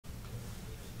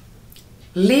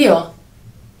Leo,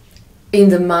 in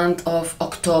the month of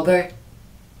October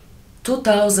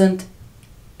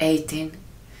 2018,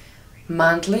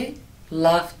 monthly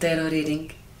love tarot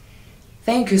reading.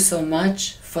 Thank you so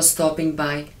much for stopping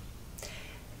by.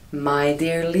 My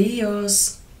dear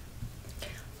Leos,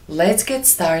 let's get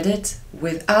started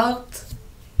without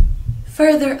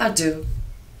further ado.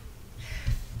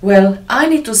 Well, I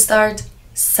need to start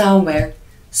somewhere,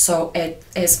 so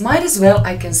as might as well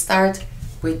I can start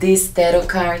with this tarot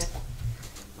card,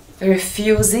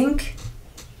 refusing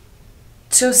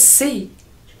to see.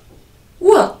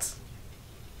 What?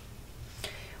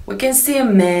 We can see a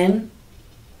man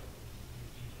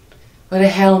with a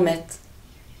helmet,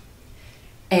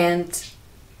 and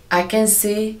I can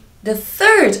see the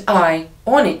third eye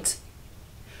on it.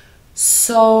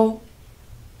 So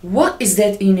what is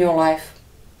that in your life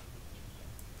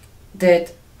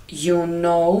that you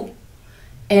know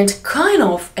and kind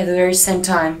of at the very same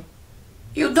time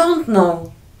you don't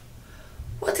know?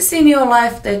 What is in your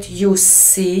life that you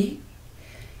see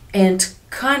and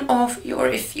kind of you're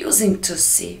refusing to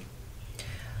see?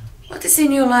 What is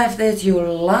in your life that you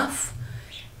love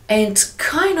and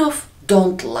kind of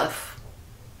don't love?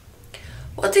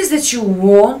 What is that you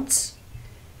want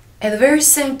at the very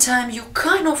same time you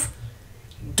kind of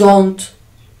don't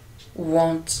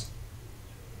want?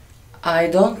 I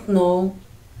don't know,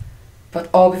 but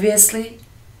obviously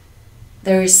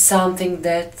there is something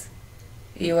that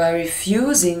you are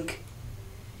refusing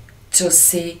to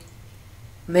see.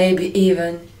 Maybe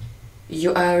even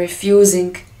you are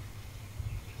refusing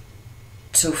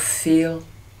to feel.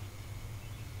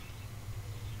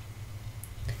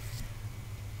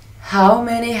 How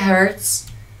many hurts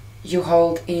you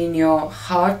hold in your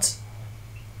heart?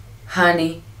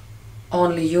 Honey,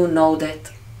 only you know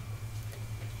that.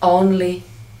 Only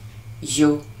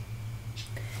you.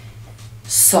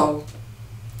 So,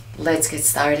 let's get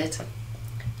started.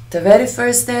 The very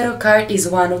first tarot card is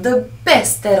one of the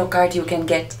best tarot cards you can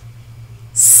get.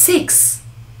 6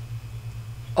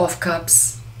 of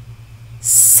Cups.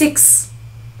 6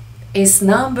 is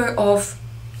number of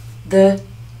the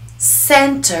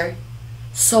center.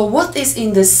 So what is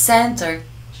in the center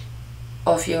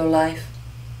of your life?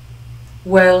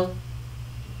 Well,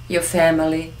 your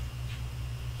family.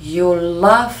 You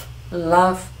love,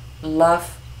 love,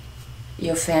 love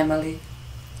your family.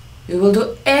 You will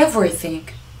do everything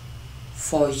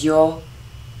for your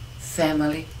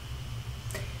family.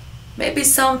 Maybe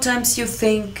sometimes you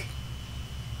think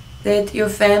that your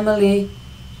family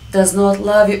does not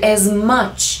love you as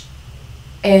much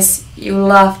as you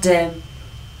love them.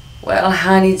 Well,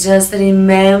 honey, just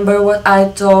remember what I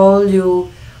told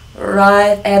you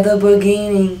right at the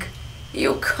beginning.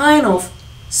 You kind of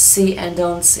see and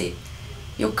don't see.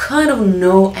 You kind of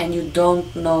know and you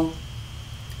don't know.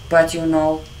 But you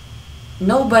know,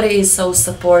 nobody is so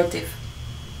supportive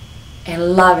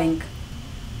and loving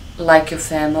like your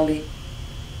family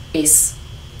is.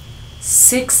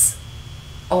 6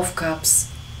 of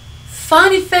Cups.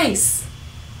 Funny face.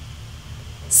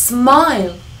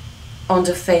 Smile on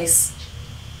the face.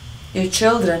 Your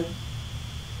children,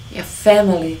 your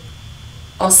family,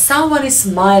 or someone is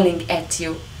smiling at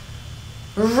you,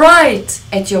 right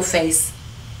at your face,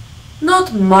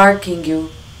 not marking you,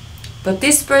 but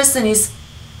this person is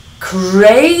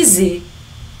crazy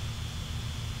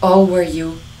over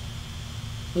you.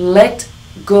 Let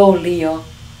go, Leo.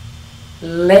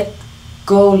 Let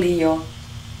go, Leo.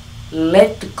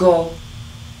 Let go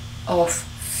of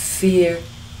fear.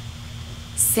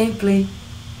 Simply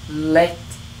let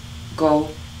go.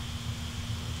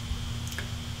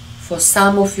 For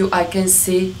some of you, I can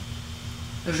see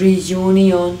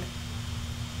reunion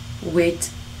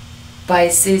with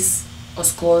Pisces or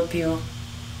Scorpio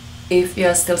if you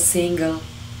are still single.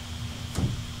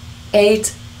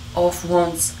 8 of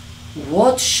Wands.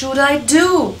 What should I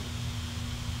do?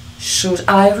 Should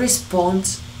I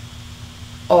respond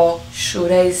or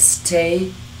should I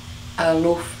stay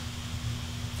aloof?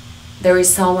 There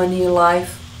is someone in your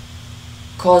life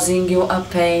causing you a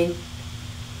pain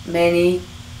many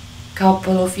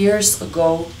couple of years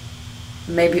ago,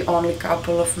 maybe only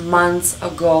couple of months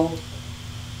ago.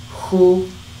 Who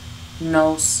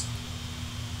knows?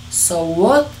 So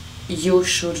what you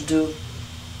should do?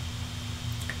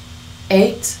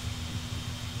 8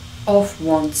 of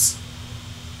Wands.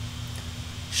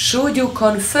 Should you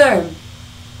confirm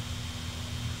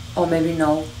or maybe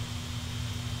no?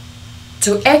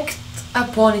 To act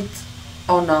upon it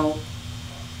or no?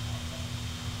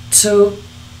 To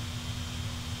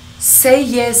say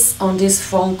yes on this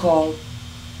phone call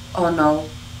or no?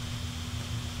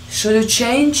 Should you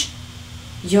change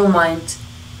your mind?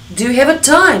 Do you have a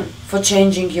time for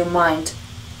changing your mind?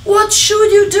 What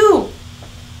should you do?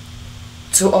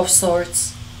 Two of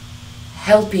Swords,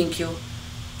 helping you,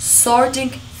 sorting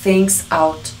things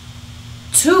out.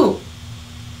 Two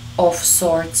of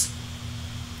Swords,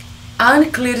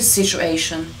 unclear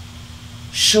situation.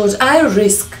 Should I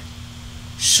risk?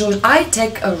 Should I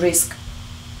take a risk?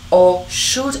 Or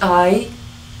should I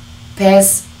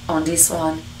pass on this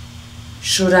one?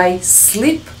 Should I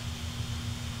slip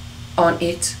on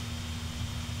it?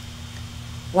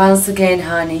 Once again,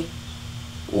 honey,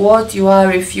 what you are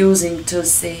refusing to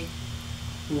see,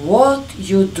 what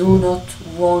you do not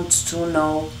want to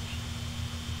know.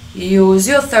 Use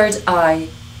your third eye,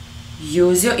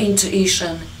 use your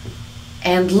intuition,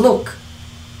 and look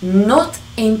not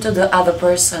into the other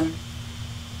person.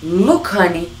 Look,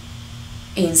 honey,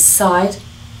 inside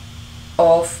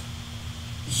of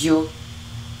you,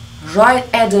 right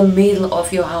at the middle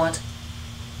of your heart.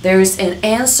 There is an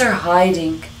answer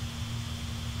hiding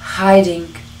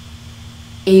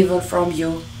even from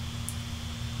you.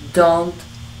 Don't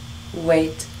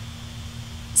wait.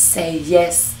 Say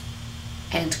yes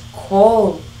and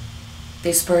call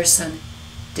this person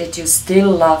that you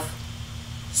still love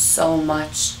so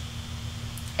much.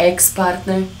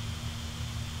 Ex-partner,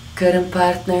 current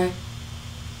partner,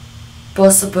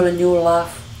 possible new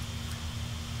love.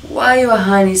 Why you are,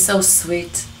 honey, so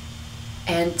sweet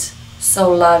and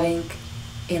so loving,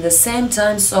 in the same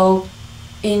time so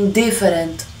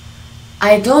indifferent?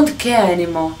 I don't care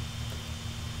anymore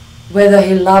whether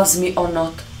he loves me or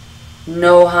not.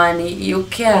 No, honey, you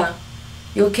care.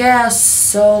 You care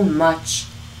so much,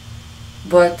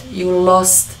 but you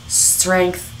lost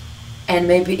strength and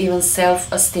maybe even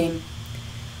self-esteem.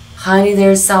 Honey,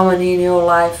 there's someone in your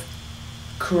life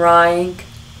crying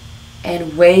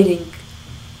and waiting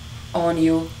on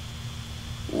you.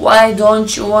 Why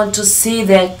don't you want to see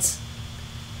that?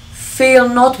 Feel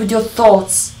not with your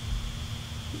thoughts.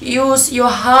 Use your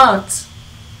heart.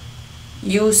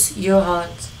 Use your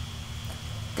heart.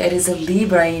 There is a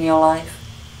Libra in your life.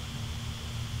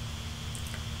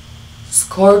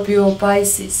 Scorpio or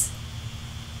Pisces,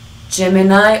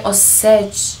 Gemini or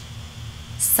Sag,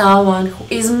 someone who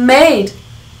is made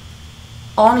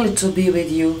only to be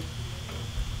with you.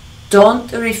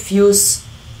 Don't refuse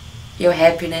your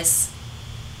happiness.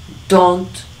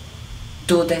 Don't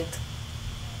do that.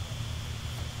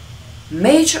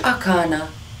 Major Arcana,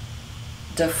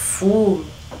 the Fool,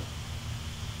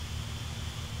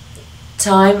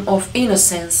 time of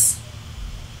innocence,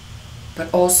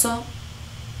 but also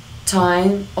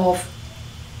time of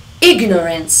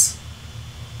ignorance.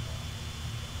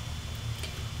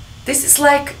 This is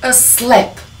like a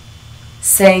slap,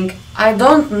 saying, I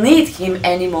don't need him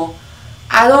anymore.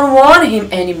 I don't want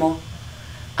him anymore.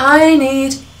 I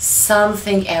need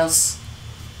something else.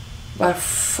 But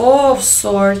Four of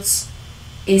Swords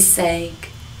is saying,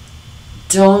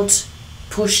 don't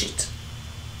push it.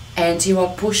 And you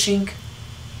are pushing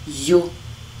you.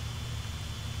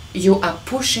 You are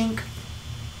pushing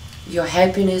your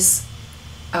happiness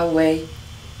away.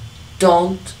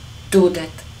 Don't do that,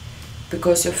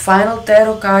 because your final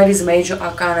tarot card is Major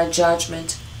Arcana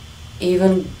Judgment.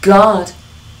 Even God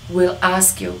will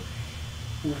ask you,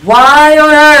 why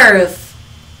on earth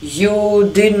you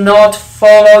did not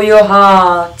follow your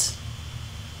heart?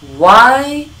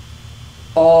 Why?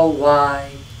 Oh,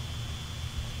 why?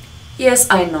 Yes,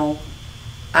 I know,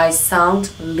 I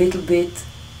sound a little bit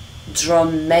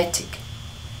dramatic,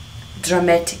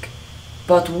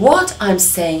 but what I'm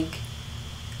saying,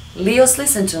 Leos,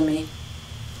 listen to me.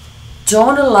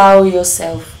 Don't allow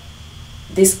yourself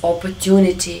this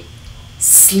opportunity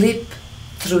slip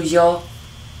through your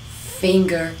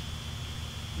finger.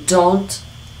 Don't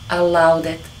allow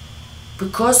that,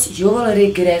 because you will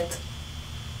regret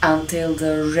until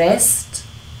the rest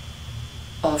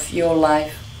of your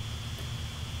life.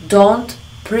 Don't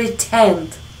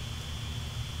pretend.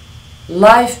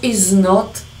 Life is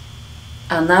not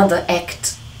another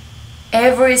act.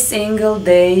 Every single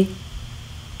day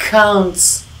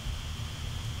counts.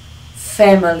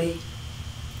 Family,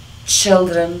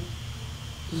 children,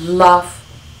 love,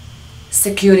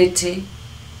 security,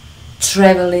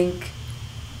 traveling,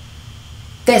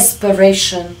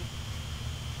 desperation,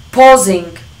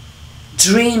 pausing,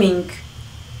 dreaming,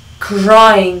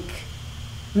 crying,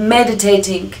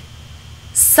 meditating,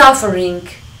 suffering,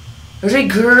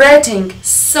 regretting,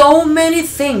 so many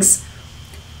things.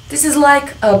 This is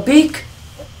like a big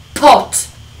pot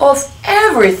of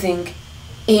everything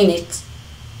in it.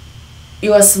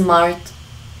 You are smart,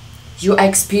 you are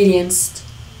experienced,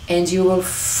 and you will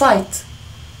fight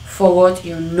for what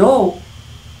you know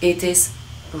it is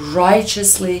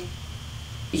righteously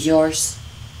yours.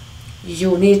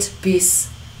 You need peace.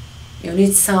 You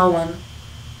need someone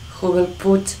who will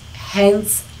put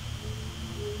hands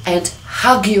and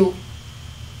hug you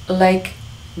like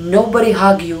nobody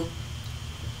hugged you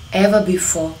ever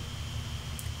before.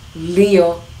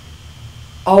 Leo,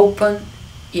 open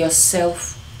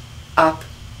yourself up.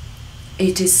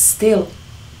 It's still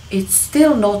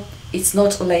not, it's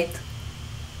not late.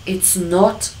 It's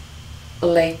not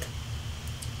late.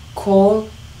 Call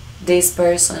this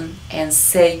person and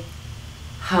say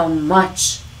how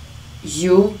much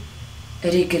you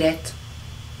regret.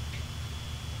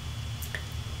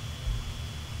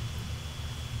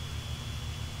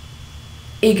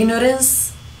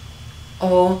 Ignorance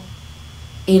or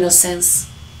innocence.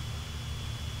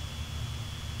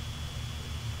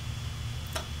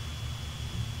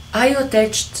 Are you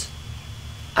attached?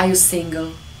 Are you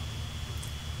single?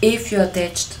 If you're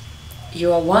attached,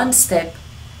 you are one step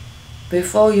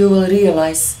before you will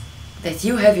realize that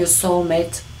you have your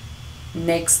soulmate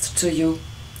next to you,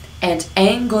 and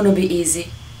ain't gonna be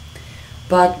easy.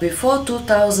 But before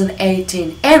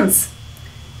 2018 ends,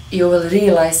 you will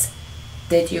realize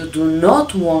that you do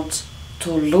not want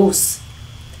to lose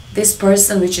this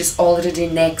person which is already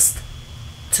next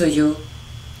to you.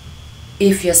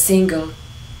 If you're single,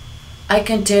 I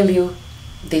can tell you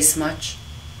this much.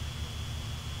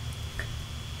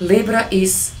 Libra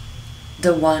is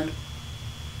the one,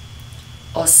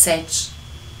 or Sag,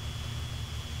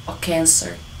 or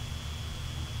Cancer,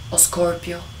 or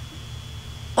Scorpio,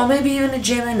 or maybe even a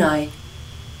Gemini.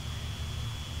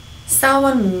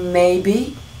 Someone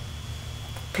maybe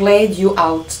played you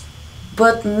out,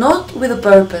 but not with a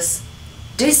purpose.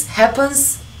 This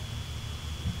happens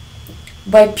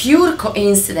by pure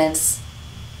coincidence.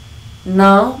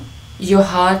 Now your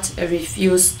heart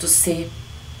refuses to see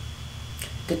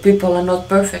that people are not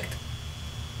perfect.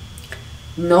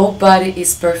 Nobody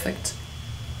is perfect.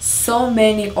 So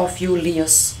many of you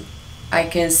Leos, I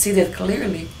can see that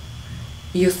clearly.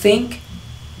 You think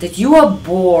that you are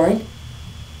born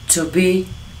to be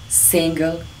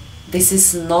single. This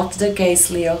is not the case,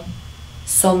 Leo.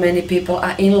 So many people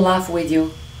are in love with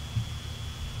you.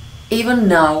 Even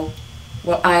now,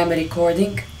 while I am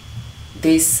recording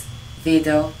this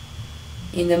video,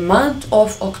 in the month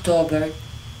of October,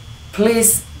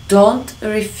 please don't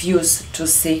refuse to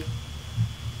see.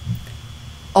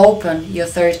 Open your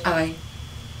third eye.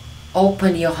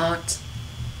 Open your heart.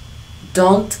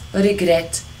 Don't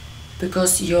regret,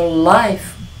 because your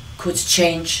life could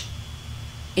change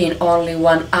in only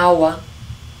 1 hour,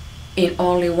 in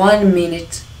only 1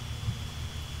 minute,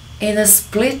 in a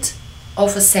split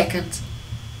of a second.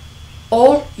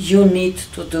 All you need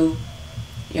to do,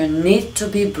 you need to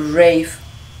be brave.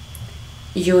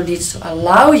 You need to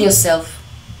allow yourself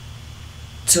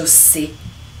to see.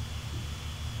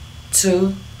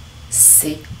 To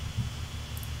see.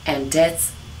 And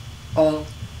that's all.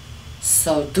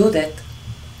 So do that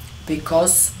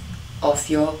because of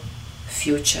your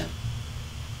future.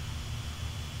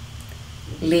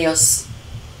 Leos,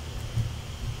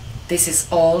 this is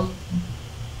all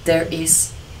there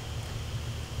is.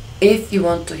 If you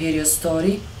want to hear your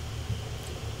story,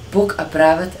 book a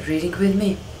private reading with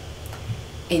me.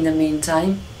 In the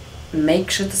meantime, make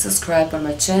sure to subscribe on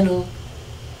my channel,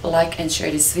 like and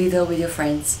share this video with your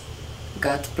friends.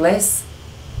 God bless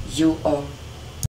you all.